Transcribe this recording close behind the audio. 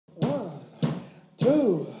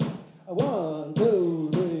two. 1, 2,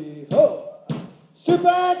 3, 4.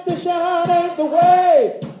 Superstition ain't the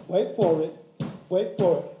way. Wait for it. Wait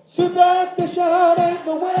for it. Superstition ain't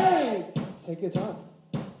the way. Take your time.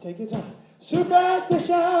 Take your time.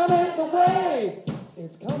 Superstition ain't the way.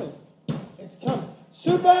 It's coming. It's coming.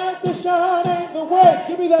 Superstition ain't the way.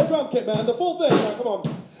 Give me that drum kit, man. The full thing. Now, come on.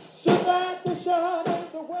 Superstition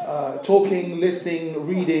ain't the way. Talking, listening,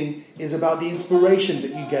 reading is about the inspiration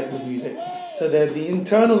that you get with music. So there's the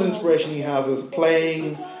internal inspiration you have of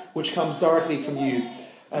playing, which comes directly from you.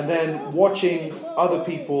 And then watching other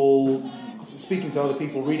people, speaking to other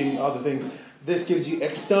people, reading other things. This gives you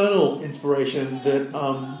external inspiration that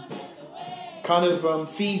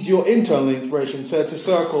feeds your internal inspiration. So it's a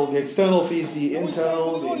circle. The external feeds the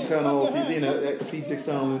internal feeds, feeds the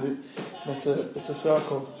external. It's a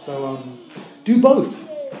circle. So do both.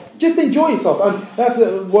 Just enjoy yourself. That's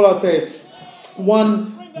what I'd say is,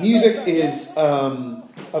 one, music is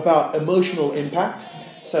about emotional impact.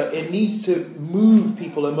 So it needs to move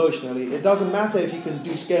people emotionally. It doesn't matter if you can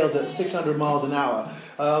do scales at 600 miles an hour.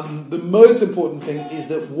 The most important thing is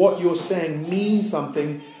that what you're saying means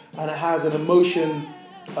something, and it has an emotional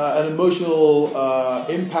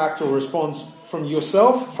impact or response from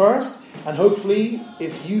yourself first, and hopefully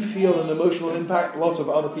if you feel an emotional impact, lots of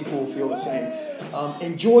other people will feel the same.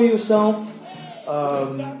 Enjoy yourself,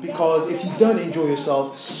 because if you don't enjoy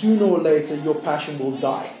yourself, sooner or later your passion will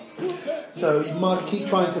die. So you must keep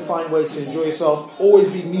trying to find ways to enjoy yourself. Always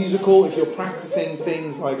be musical. If you're practicing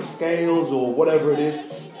things like scales or whatever it is,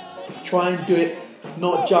 try and do it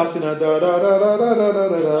not just in a da da da da da da da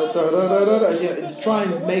da da da da da. Try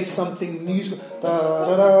and make something musical. Da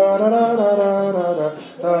da da da da da da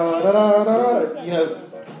da da da. You know,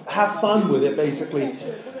 have fun with it. Basically,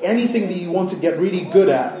 anything that you want to get really good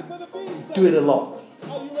at, do it a lot.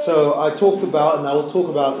 So I talked about, and I will talk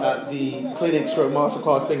about at the clinic stroke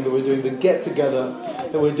masterclass thing that we're doing, the get together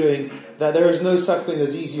that we're doing, that there is no such thing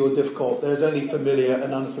as easy or difficult. There's only familiar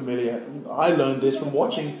and unfamiliar. I learned this from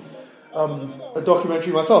watching a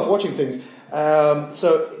documentary myself, watching things.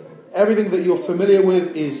 So everything that you're familiar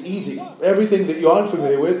with is easy. Everything that you're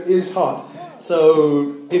unfamiliar with is hard.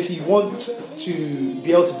 So if you want to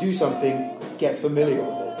be able to do something, get familiar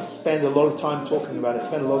with it. Spend a lot of time talking about it.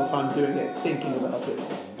 Spend a lot of time doing it, thinking about it,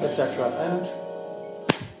 etc. And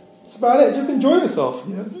that's about it. Just enjoy yourself.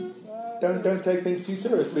 You know? Don't take things too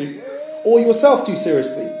seriously, or yourself too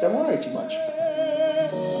seriously. Don't worry too much.